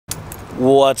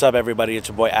What's up, everybody? It's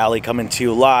your boy Ali coming to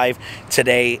you live.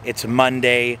 Today, it's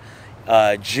Monday,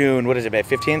 June, what is it, babe,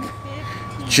 15th?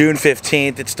 June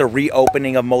 15th. It's the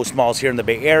reopening of most malls here in the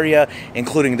Bay Area,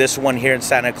 including this one here in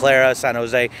Santa Clara, San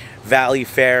Jose Valley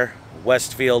Fair,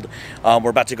 Westfield. We're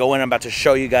about to go in. I'm about to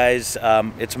show you guys.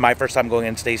 It's my first time going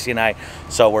in, Stacy and I,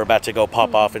 so we're about to go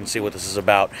pop off and see what this is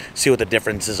about, see what the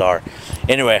differences are.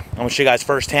 Anyway, I'm gonna show you guys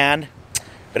firsthand.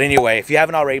 But anyway, if you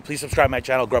haven't already, please subscribe to my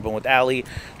channel, Grubbin' with Ali.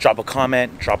 Drop a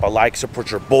comment, drop a like,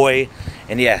 support your boy,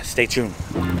 and yeah, stay tuned.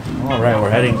 All right, we're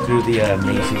heading through the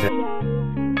Macy's.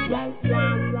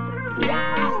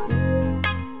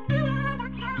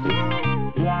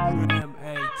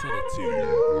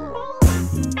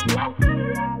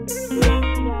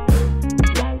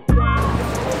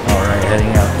 All right,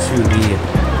 heading out to the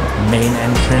main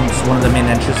entrance, one of the main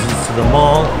entrances to the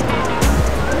mall.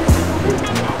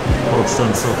 Oh,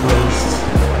 sun's so close.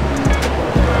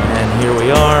 And here we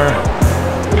are.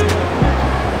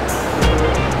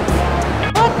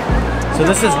 So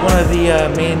this is one of the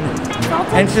main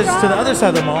entrances to the other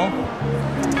side of the mall.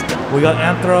 We got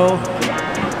Anthro,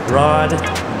 Rod,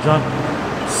 Junk,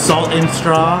 Salt and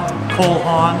Straw, Cole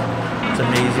Haan. It's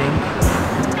amazing.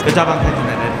 Good job on catching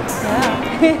that,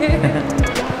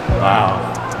 yeah.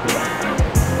 Wow.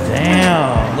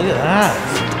 Damn, look at that.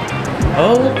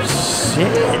 Oh,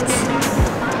 shit.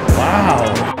 Wow.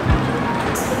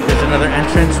 There's another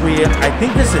entrance. I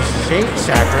think this is Shake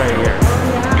Shack right here.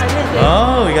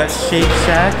 Oh, we got Shake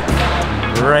Shack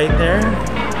right there,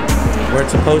 where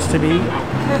it's supposed to be.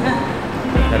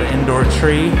 Got an indoor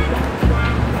tree.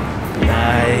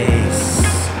 Nice.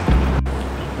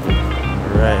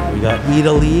 Alright, we got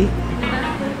Italy.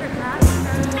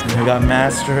 We got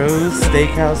Mastro's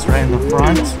Steakhouse right in the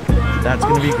front. That's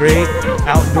gonna be great.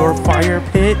 Outdoor fire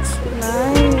pit.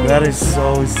 That is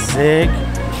so sick.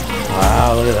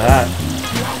 Wow, look at that.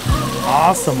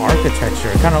 Awesome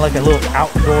architecture. Kind of like a little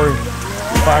outdoor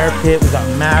fire pit. We got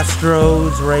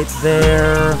Mastro's right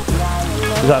there.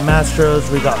 We got Mastro's.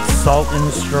 We got Salt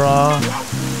and Straw.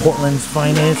 Portland's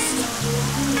finest.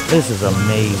 This is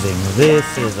amazing. This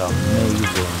is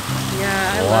amazing.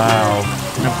 Yeah, I wow. love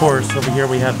it. And of course, over here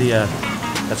we have the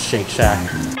that's Shake Shack.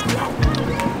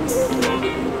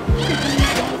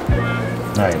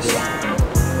 Nice.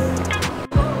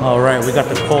 All right, we got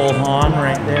the Cole Haan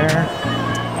right there.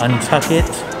 Untuck It.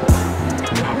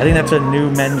 I think that's a new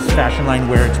men's fashion line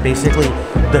where it's basically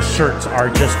the shirts are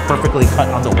just perfectly cut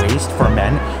on the waist for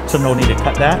men, so no need to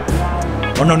cut that,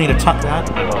 or no need to tuck that.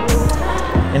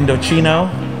 Indochino,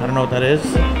 I don't know what that is.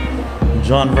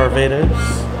 John Varvatos.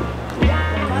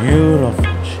 Beautiful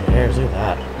chairs, look at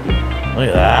that. Look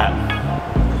at that.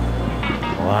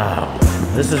 Wow.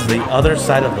 This is the other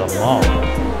side of the mall.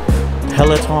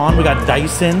 Peloton, we got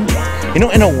Dyson. You know,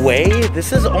 in a way,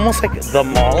 this is almost like the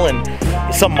mall and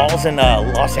some malls in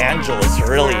Los Angeles,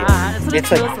 really. Yeah, that's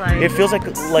what it feels like.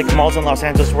 It feels like malls in Los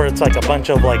Angeles where it's like a bunch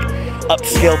of like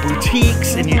upscale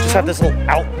boutiques and you just have this little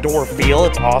outdoor feel.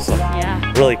 It's awesome.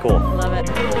 Yeah. Really cool. Love it.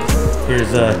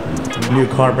 Here's a new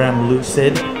car brand,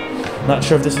 Lucid. Not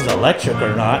sure if this is electric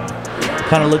or not.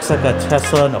 Kind of looks like a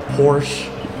Tesla and a Porsche.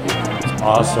 It's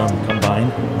awesome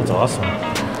combined. That's awesome.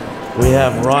 We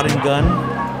have Rod and Gun.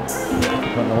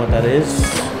 Don't know what that is.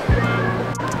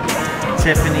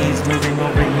 Tiffany's moving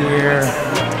over here.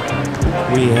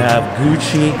 We have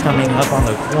Gucci coming up on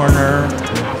the corner.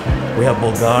 We have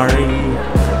Bulgari.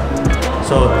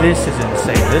 So this is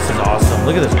insane. This is awesome.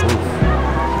 Look at this roof.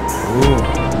 Ooh.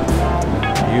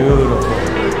 Beautiful.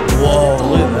 Whoa,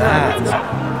 look at that.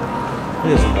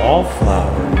 Look at this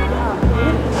wallflower.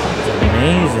 It's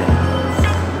amazing.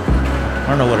 I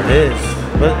don't know what it is.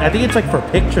 But I think it's like for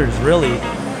pictures, really.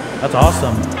 That's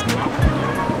awesome.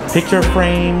 Picture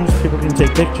frames, people can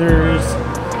take pictures.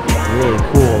 Really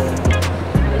cool.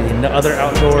 And the other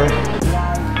outdoor.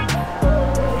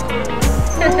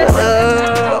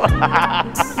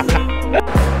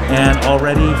 And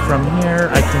already from here,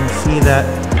 I can see that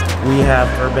we have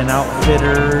Urban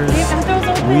Outfitters.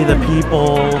 We the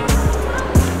People.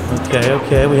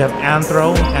 Okay. We have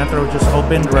Anthro. Anthro just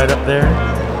opened right up there.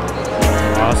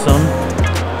 Awesome.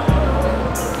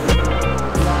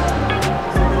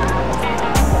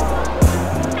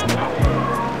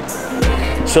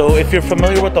 So if you're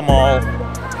familiar with the mall,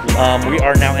 we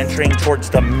are now entering towards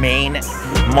the main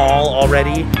mall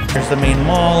already. Here's the main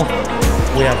mall.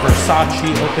 We have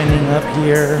Versace opening up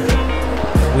here.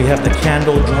 We have the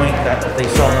candle joint that they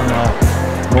sell in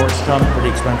Nordstrom, pretty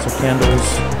expensive candles.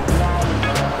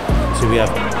 So we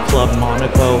have Club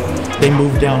Monaco. They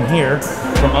moved down here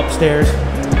from upstairs.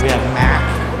 We have MAC,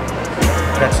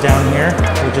 that's down here,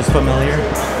 which is familiar,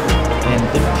 and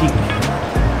Boutique.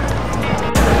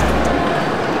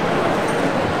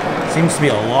 Seems to be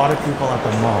a lot of people at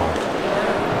the mall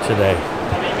today. A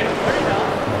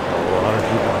lot of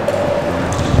people at the mall.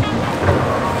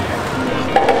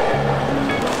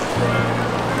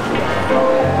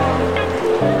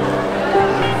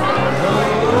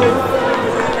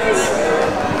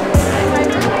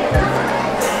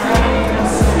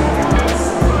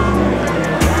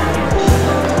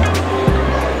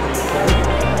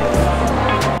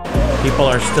 People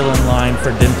are still in line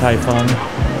for Din Tai Fung.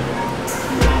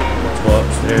 Let's go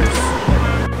upstairs.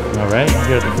 Alright,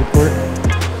 here at the food court.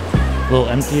 A little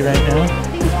empty right now.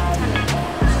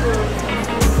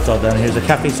 It's all done. Here's a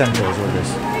Cafe Central is what it is.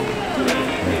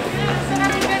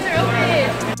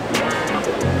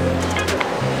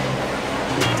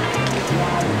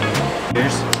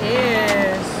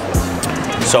 Cheers.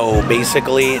 So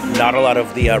basically, not a lot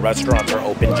of the restaurants are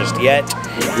open just yet.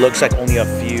 Looks like only a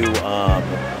few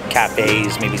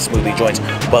cafes, maybe smoothie joints,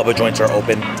 boba joints are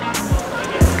open.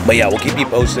 But yeah, we'll keep you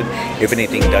posted if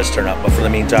anything does turn up. But for the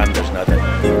meantime, there's nothing.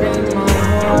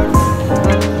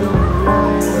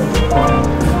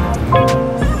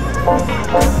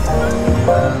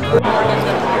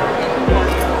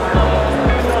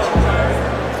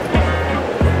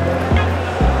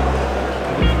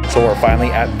 So we're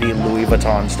finally at the Louis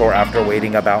Vuitton store after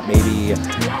waiting about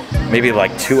maybe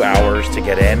like 2 hours to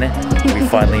get in. We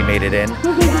finally made it in.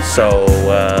 So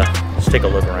let's take a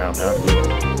look around, huh?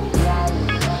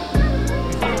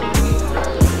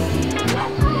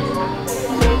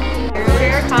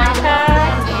 Hair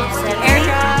contact,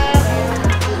 airdrop.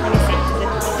 Let me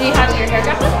see. Do you have your hair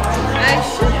drop? I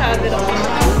should have it on.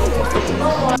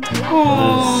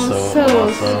 Oh, so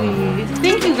awesome. sweet.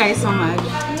 Thank you guys so much.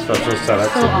 Special shout out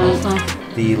So awesome.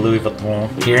 the Louis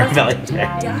Vuitton here in Valley Fair.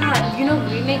 Yeah, you know,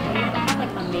 we have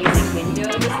like amazing window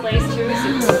displays too.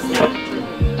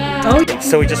 Oh.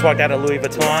 So we just walked out of Louis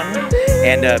Vuitton,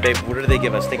 and babe, what did they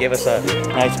give us? They gave us a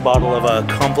nice bottle of a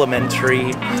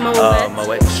complimentary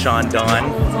Moet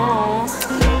Chandon. Aww.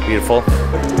 Beautiful.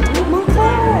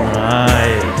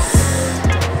 Nice.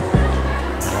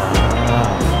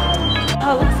 Wow.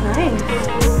 Oh, it looks nice.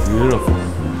 Beautiful.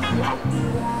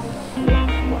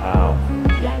 Wow.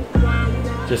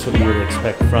 Just what you would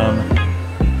expect from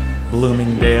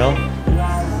Bloomingdale.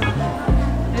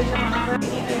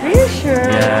 Are you sure?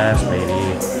 Yes, maybe.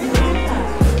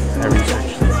 I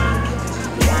researched it.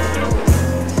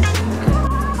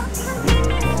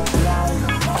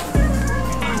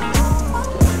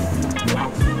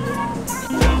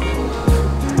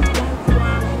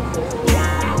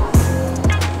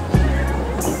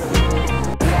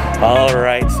 All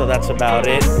right, so that's about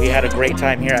it. We had a great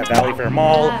time here at Valley Fair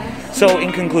Mall. So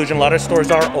in conclusion, a lot of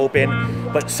stores are open,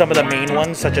 but some of the main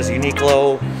ones, such as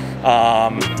Uniqlo,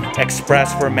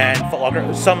 Express for Men, Foot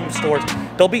Locker, some stores,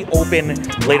 they'll be open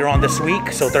later on this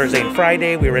week. So Thursday and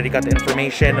Friday, we already got the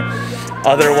information.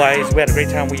 Otherwise, we had a great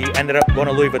time. We ended up going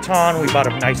to Louis Vuitton. We bought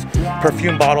a nice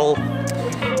perfume bottle.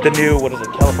 The new, what is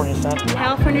it, California scent?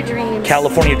 California Dream.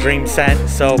 California Dream scent.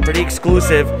 So pretty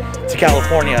exclusive to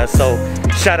California. So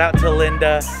shout out to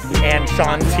Linda and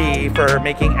Sean T for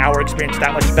making our experience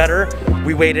that much better.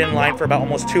 We waited in line for about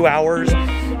almost 2 hours,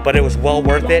 but it was well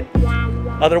worth it.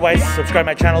 Otherwise, subscribe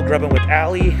to my channel, Grubbin' with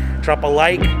Allie. Drop a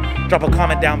like, drop a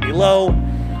comment down below.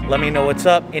 Let me know what's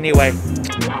up. Anyway,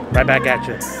 right back at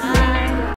you.